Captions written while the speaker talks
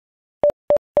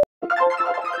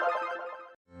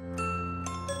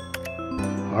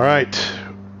All right.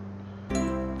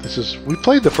 We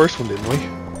played the first one, didn't we?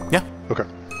 Yeah. Okay.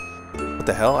 What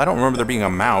the hell? I don't remember there being a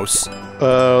mouse.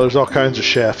 There's all kinds of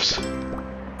chefs.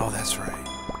 Oh, that's right.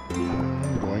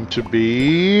 I'm going to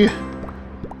be...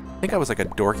 I think I was like a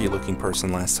dorky looking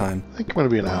person last time. I think I'm going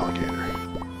to be an alligator.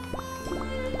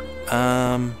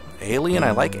 Alien.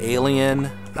 I like Alien.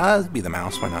 Be the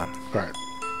mouse. Why not? All right.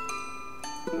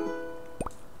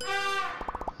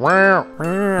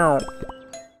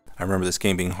 I remember this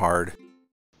game being hard.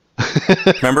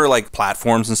 Remember, like,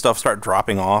 platforms and stuff start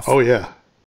dropping off? Oh, yeah.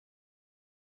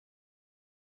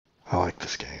 I like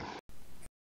this game.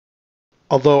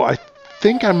 Although, I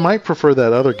think I might prefer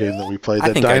that other game that we played,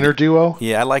 that Diner Duo.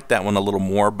 Yeah, I like that one a little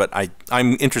more, but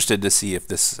I'm interested to see if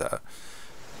this,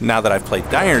 now that I've played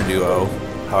Diner Duo,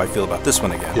 how I feel about this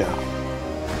one again. Yeah.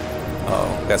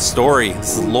 Oh, got story.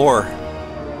 This is lore.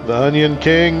 The Onion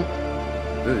King.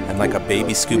 And like a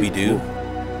baby Scooby-Doo.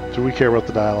 Do we care about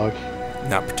the dialogue?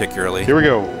 Not particularly. Here we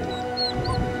go.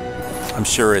 I'm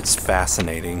sure it's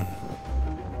fascinating.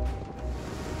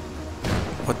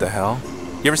 What the hell?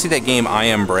 You ever see that game I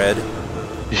Am Bread?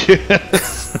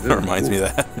 Yes. That reminds me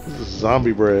of that. This is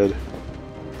zombie bread.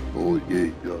 Oh,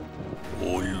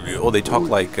 they talk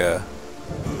like...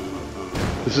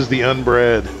 This is the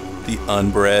unbread. The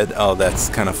unbread? Oh, that's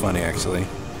kind of funny, actually.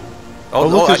 Oh,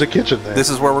 look, there's a kitchen there. This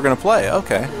is where we're going to play.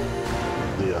 Okay.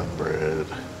 The unbread.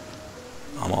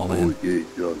 I'm all in.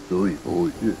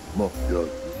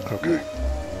 Okay.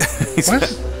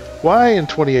 Why in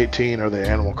 2018 are they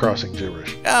Animal Crossing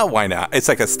gibberish? Why not? It's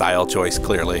like a style choice,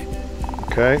 clearly.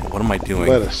 Okay. What am I doing?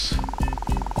 Lettuce.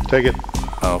 Take it.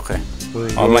 Oh, okay.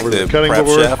 I'm like the prep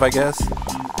chef, I guess.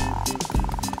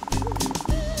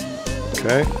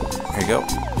 Okay. There you go.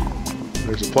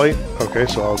 There's a plate. Okay,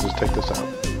 so I'll just take this out.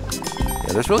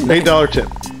 Yeah, there's really $8 tip.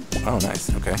 Oh, nice.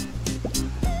 Okay.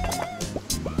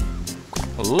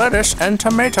 Lettuce and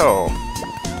tomato.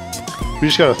 We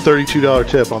just got a $32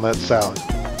 tip on that salad.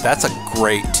 That's a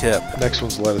great tip. Next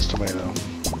one's lettuce, tomato.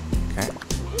 Okay.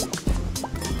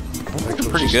 Next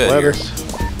Pretty one's good lettuce. here.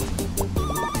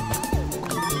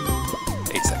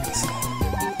 8 seconds.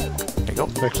 There you go.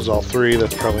 Next one's all three.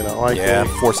 That's probably not likely. Yeah,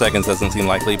 4 seconds doesn't seem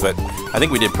likely, but I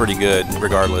think we did pretty good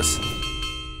regardless.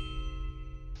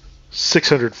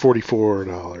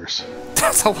 $644.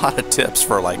 That's a lot of tips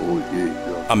for like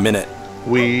a minute.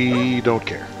 We don't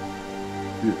care.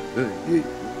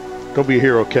 Don't be a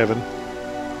hero, Kevin.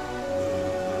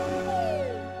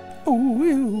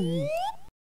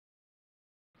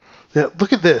 Yeah,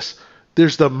 look at this.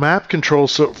 There's the map control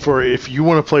for if you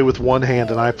want to play with one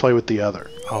hand and I play with the other.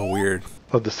 Oh, weird.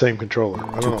 Of the same controller.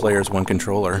 I don't know. 2 players, 1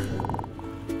 controller.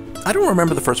 I don't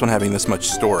remember the first one having this much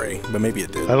story, but maybe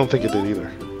it did. I don't think it did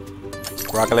either.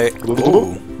 Broccoli.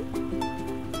 Ooh.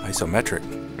 Isometric.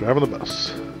 Driving the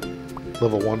bus.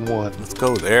 Level 1-1. Let's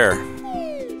go there.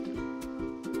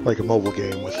 Like a mobile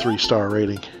game with 3-star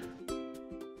rating.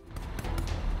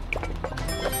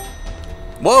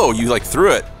 Whoa, you like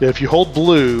threw it. Yeah, if you hold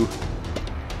blue,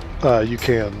 you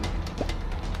can.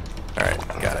 Alright,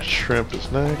 got it. Shrimp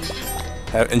is next.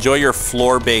 Enjoy your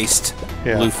floor-based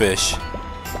bluefish.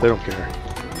 They don't care.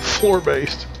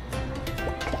 Floor-based.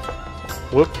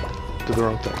 Whoop. Did the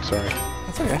wrong thing, sorry.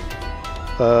 That's okay.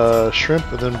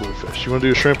 Shrimp and then bluefish. You want to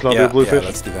do a shrimp and I'll do a bluefish? Yeah,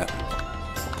 let's do that.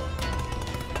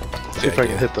 See if I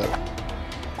can hit that.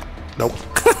 Nope.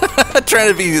 Trying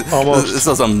to be almost. This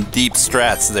is some deep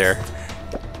strats there.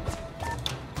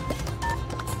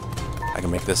 I can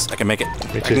make this. I can make it.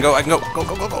 I can go. I can go. Go,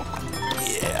 go, go, go.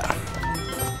 Yeah.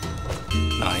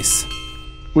 Nice.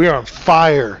 We are on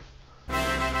fire.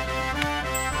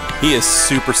 He is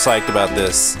super psyched about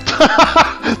this.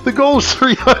 The goal is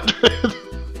 300.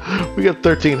 We got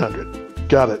 1,300.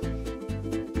 Got it.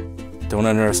 Don't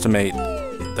underestimate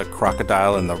the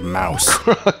crocodile and the mouse.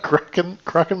 Croc and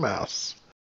mouse.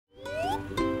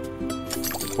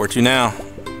 Where to now?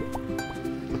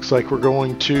 Looks like we're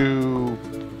going to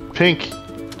Pink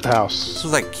House. This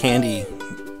was like candy,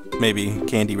 maybe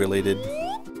candy related.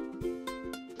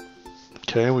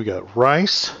 Okay, we got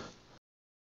rice,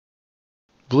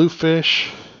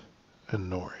 bluefish,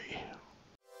 and nori.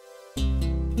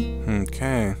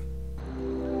 Okay.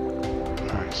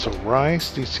 Alright, so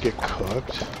rice needs to get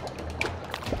cooked.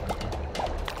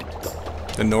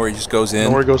 The nori just goes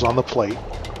in. Nori goes on the plate.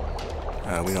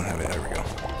 We don't have it. There we go.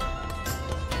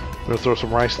 We're going to throw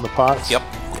some rice in the pots? Yep.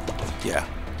 Yeah.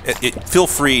 Feel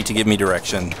free to give me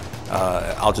direction.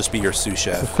 I'll just be your sous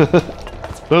chef.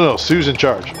 No, Sue's in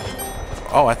charge.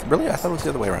 Oh, really? I thought it was the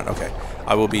other way around. Okay.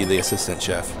 I will be the assistant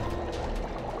chef.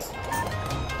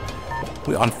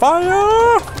 We on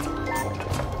fire!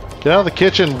 Get out of the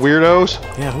kitchen, weirdos.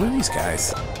 Yeah, who are these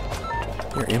guys?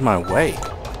 They're in my way.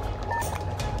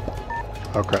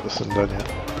 Oh crap, this isn't done yet.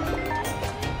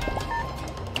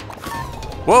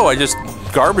 Whoa, I just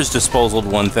garbage disposaled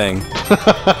one thing.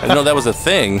 I didn't know that was a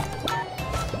thing.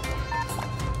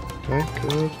 Okay,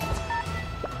 good.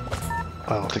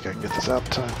 I don't think I can get this out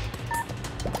in time.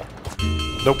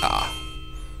 Nope.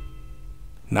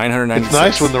 996. It's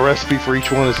nice when the recipe for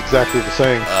each one is exactly the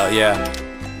same. Yeah.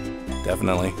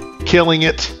 Definitely. Killing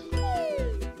it.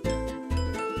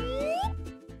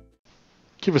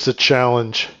 Give us a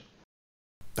challenge.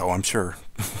 Oh, I'm sure.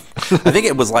 I think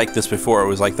it was like this before. It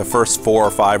was like the first 4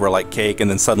 or 5 were like cake, and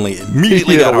then suddenly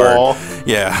immediately got hard. Wall.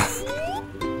 Yeah.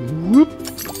 Whoop.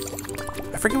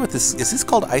 I forget what this is. This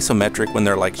called isometric when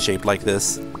they're like shaped like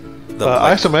this?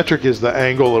 Isometric is the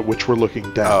angle at which we're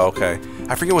looking down. Oh, okay.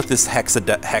 I forget what this hex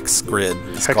grid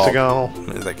is hexagonal. called.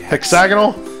 It's like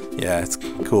hexagonal? Yeah, it's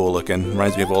cool looking.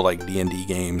 Reminds me of old like D&D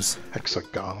games.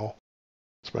 Hexagonal.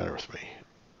 What's the matter with me?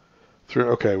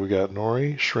 Okay, we got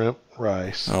nori, shrimp,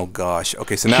 rice. Oh gosh.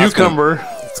 Okay, so now cucumber.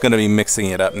 It's gonna be mixing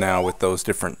it up now with those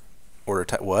different order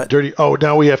type. What? Dirty. Oh,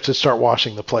 now we have to start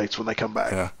washing the plates when they come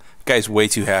back. Yeah. Guy's way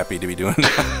too happy to be doing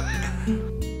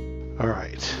that. All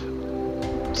right.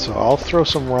 So I'll throw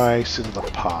some rice in the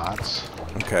pots.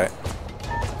 Okay.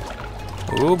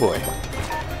 Oh boy.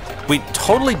 We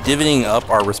totally divvying up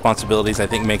our responsibilities, I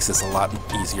think, makes this a lot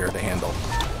easier to handle.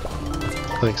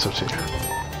 I think so too.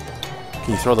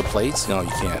 Can you throw the plates? No, you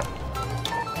can't.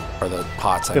 Or the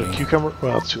pots, I mean. A cucumber?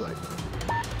 Well, it's too late.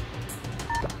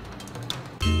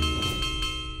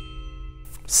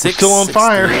 6, still on 6,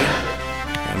 fire. 3.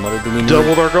 And what did we need?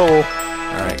 Doubled our goal.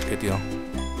 Alright, good deal.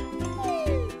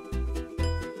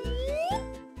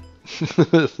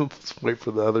 Let's wait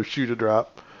for the other shoe to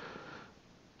drop.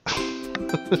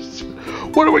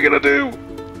 What are we gonna do?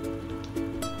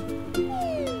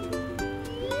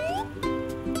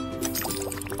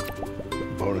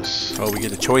 Bonus. Oh, we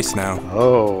get a choice now.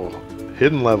 Oh,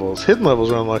 hidden levels. Hidden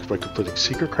levels are unlocked by completing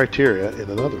secret criteria in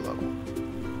another level.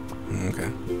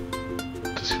 Okay.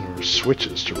 Discover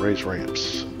switches to raise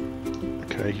ramps.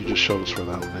 Okay, you just showed us where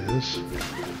that one is.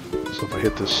 So if I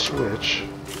hit this switch,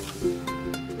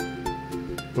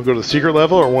 we'll go to the secret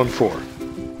level or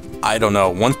 1-4. I don't know.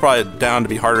 One's probably down to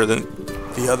be harder than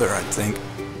the other, I think.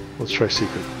 Let's try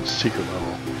secret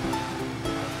level.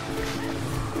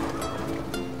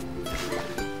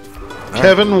 All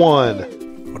Kevin won.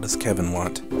 What does Kevin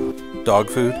want? Dog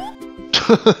food?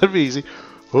 That'd be easy.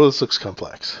 Oh, this looks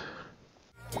complex.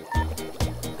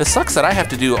 It sucks that I have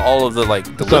to do all of the like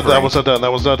delivering. That one's not done.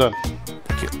 That one's not done.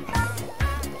 Thank you.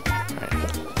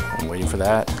 Alright. I'm waiting for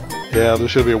that. Yeah, there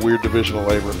should be a weird division of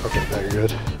labor. Okay, now you're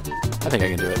good. I think I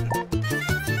can do it.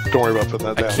 Don't worry about putting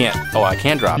that down. I can't. Oh, I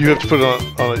can drop it. You have to put it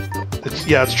on it.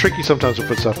 It's tricky sometimes to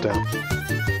put stuff down.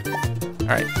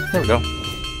 Alright, there we go.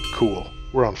 Cool.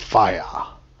 We're on fire. Hope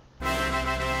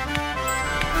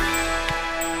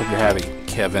you're happy,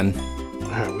 Kevin.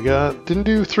 Alright, we didn't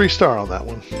do 3-star on that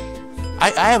one. I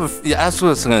have that's what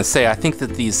I was going to say. I think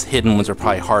that these hidden ones are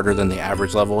probably harder than the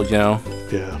average level, you know?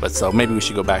 Yeah. But so maybe we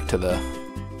should go back to the...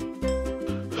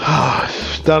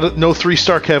 No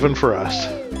 3-star Kevin for us.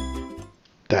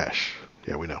 Dash.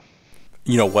 Yeah, we know.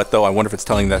 You know what, though? I wonder if it's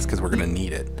telling us because we're going to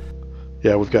need it.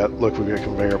 Yeah, we've got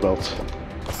conveyor belts.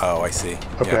 Oh, I see.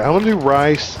 Okay, yeah. I'm going to do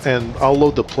rice, and I'll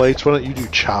load the plates. Why don't you do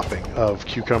chopping of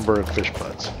cucumber and fish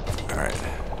buds? All right.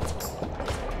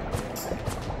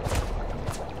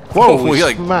 Whoa, we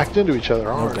smacked into each other.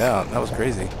 No doubt. That was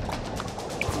crazy.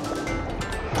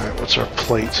 Alright, what's our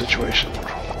plate situation?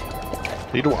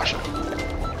 Need to wash it.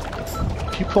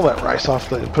 Can you pull that rice off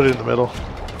and put it in the middle?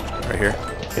 Right here?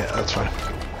 Yeah, that's fine.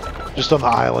 Just on the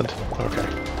island. Okay.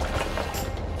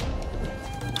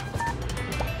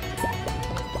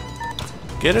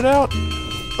 Get it out.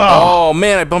 Oh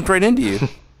man, I bumped right into you.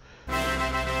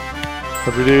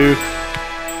 What'd we do?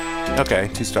 Okay,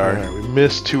 2-star. Alright, we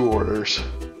missed 2 orders.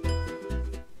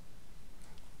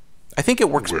 I think it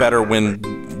works better when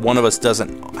one of us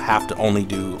doesn't have to only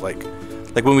do like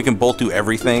when we can both do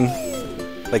everything.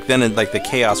 Like then the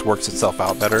chaos works itself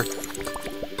out better.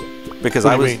 Because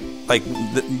I was like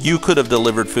you could have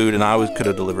delivered food and I could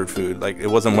have delivered food. Like it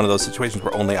wasn't one of those situations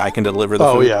where only I can deliver the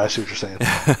food. Oh yeah, I see what you're saying.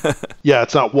 Yeah,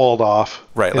 it's not walled off.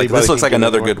 Right. Like this looks like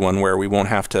another good one where we won't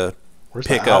have to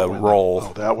pick a roll.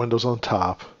 Oh, that window's on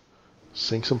top.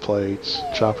 Sink some plates,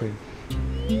 chopping.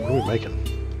 What are we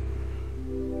making?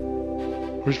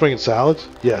 We're just making salads?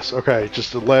 Yes, okay,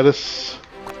 just the lettuce.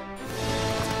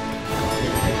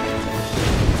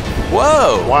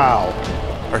 Whoa! Wow.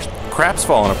 Our crap's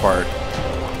falling apart.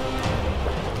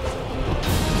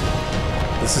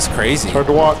 This is crazy. It's hard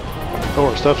to walk. Oh,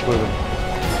 our stuff's moving.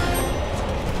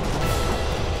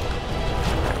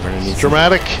 We're gonna need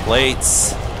dramatic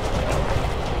plates.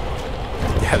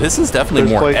 Yeah, this is definitely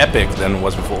more epic than it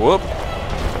was before. Whoop.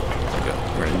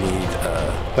 We're gonna need.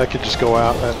 That could just go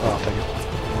out. Oh, thank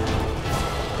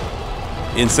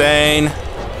you. Insane.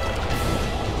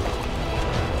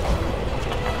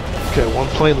 Okay, one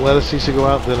plain lettuce needs to go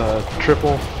out, then a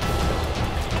triple.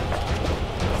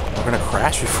 We're gonna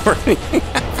crash before anything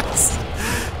happens.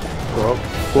 Whoop,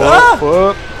 whoop,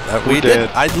 whoop. We did.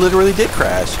 I literally did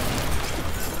crash.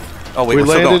 Oh wait, we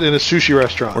landed in a sushi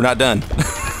restaurant. We're not done.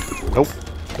 Nope.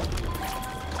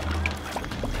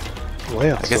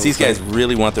 I guess these guys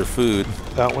really want their food.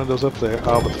 That window's up there.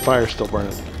 Oh, but the fire's still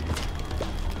burning.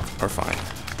 We're fine.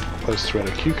 Let's thread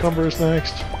a cucumber is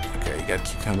next. Okay, you got a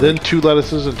cucumber. Then 2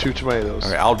 lettuces and 2 tomatoes.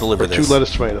 Okay, I'll deliver this. 2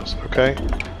 lettuce tomatoes, okay?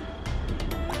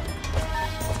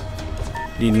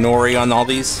 Need nori on all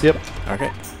these? Yep.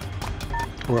 Okay.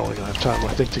 We're only going to have time,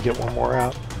 I think, to get one more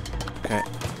out. Okay.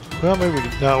 Well, maybe we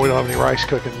don't have any rice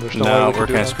cooking. There's no way we we're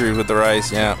kind of screwed with the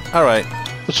rice, yeah. All right.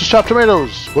 Let's just chop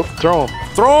tomatoes. Whoop, throw them.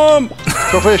 Throw them!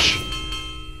 Throw fish.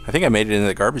 I think I made it into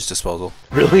the garbage disposal.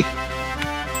 Really?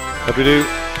 How'd we do?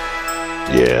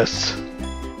 Yes.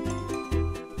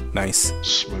 Nice.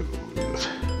 Smooth.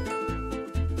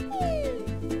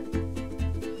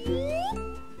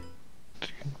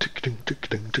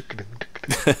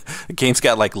 The game's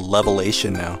got like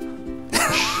Levelution now.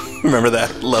 Remember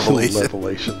that? Levelution.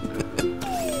 Levelution.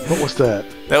 What was that?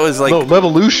 That was like... No,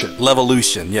 Levelution.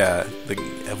 Levelution, yeah. The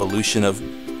evolution of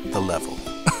the level.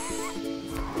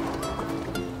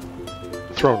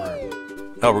 Throne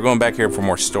room. Oh, we're going back here for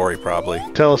more story, probably.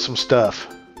 Tell us some stuff.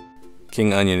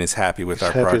 King Onion is happy with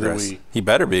our progress. He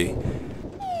better be.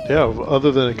 Yeah,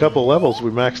 other than a couple levels,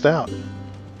 we maxed out.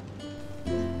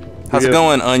 How's it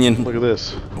going, Onion? Look at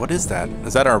this. What is that?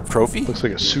 Is that our trophy? Looks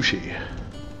like a sushi.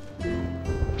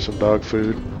 Some dog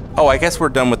food. Oh, I guess we're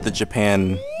done with the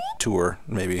Japan tour,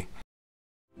 maybe.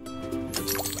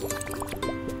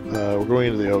 We're going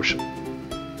into the ocean.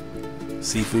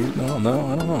 Seafood? No,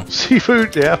 I don't know.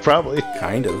 Seafood? Yeah, probably.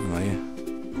 Kind of.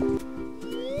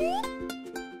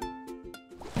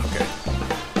 Okay.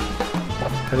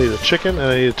 I need a chicken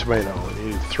and I need a tomato. I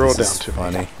need to throw it down to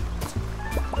funny. me.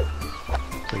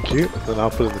 Thank you. Then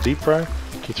I'll put it in the deep fry.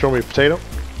 Can you throw me a potato?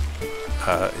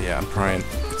 Yeah, I'm trying.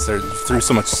 There through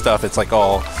so much stuff, it's like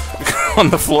all on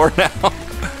the floor now.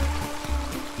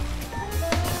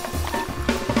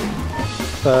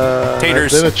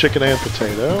 Taters. Then a chicken and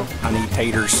potato. I need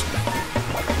taters.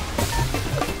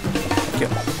 Okay.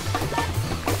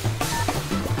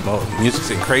 Oh, the music's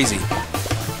getting crazy.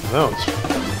 No, it's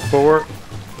 4,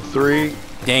 3.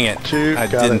 Dang it! 2. I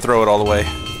didn't throw it all the way.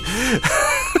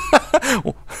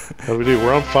 What do we do?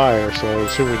 We're on fire, so I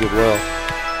assume we did well.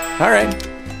 All right.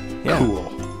 Yeah. Cool.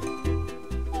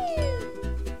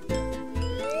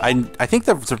 I think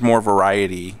there's more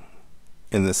variety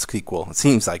in this sequel. It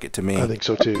seems like it to me. I think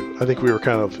so too. I think we were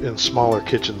kind of in smaller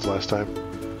kitchens last time.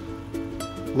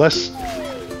 Less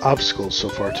obstacles so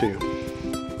far too.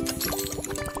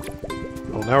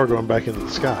 Oh, now we're going back into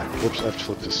the sky. Whoops, I have to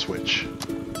flip this switch.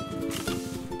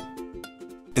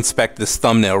 Inspect this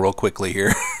thumbnail real quickly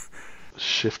here.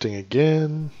 Shifting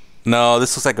again. No,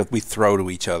 this looks like we throw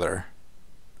to each other,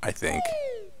 I think.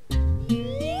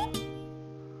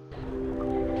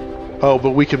 Oh,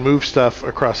 but we can move stuff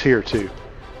across here too.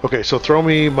 Okay, so throw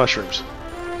me mushrooms.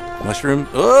 Mushroom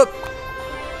up.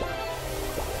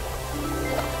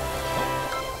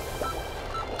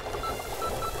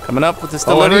 Coming up with this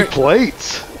delivery. Oh, I need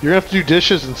plates. You're gonna have to do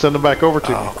dishes and send them back over to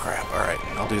me. Oh crap! All right,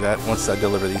 I'll do that once I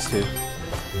deliver these two.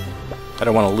 I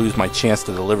don't want to lose my chance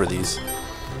to deliver these.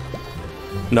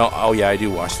 No, oh yeah, I do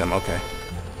wash them. Okay.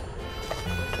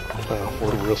 Oh,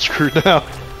 we're real screwed now.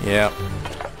 Yeah.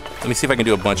 Let me see if I can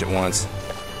do a bunch at once.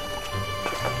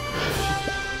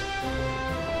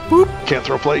 Boop. Can't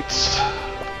throw plates.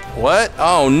 What?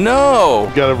 Oh no!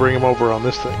 You gotta bring them over on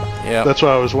this thing. Yeah. That's why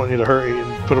I was wanting you to hurry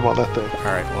and put them on that thing. All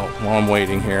right. Well, while I'm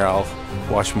waiting here, I'll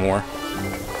wash more.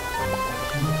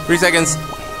 3 seconds.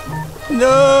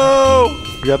 No!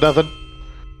 You got nothing?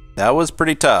 That was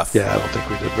pretty tough. Yeah, I don't think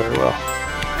we did very well.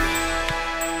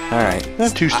 All right.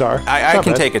 2-star. I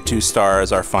can take a 2-star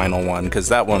as our final one because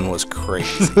that one was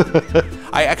crazy.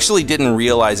 I actually didn't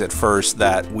realize at first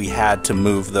that we had to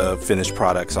move the finished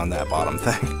products on that bottom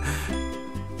thing.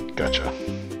 Gotcha.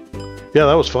 Yeah,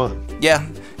 that was fun. Yeah.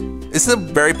 This is a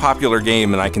very popular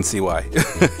game, and I can see why.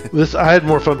 I had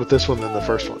more fun with this one than the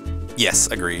first one. Yes,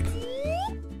 agreed.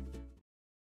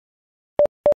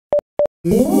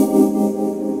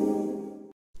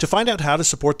 To find out how to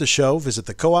support the show, visit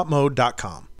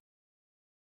thecoopmode.com.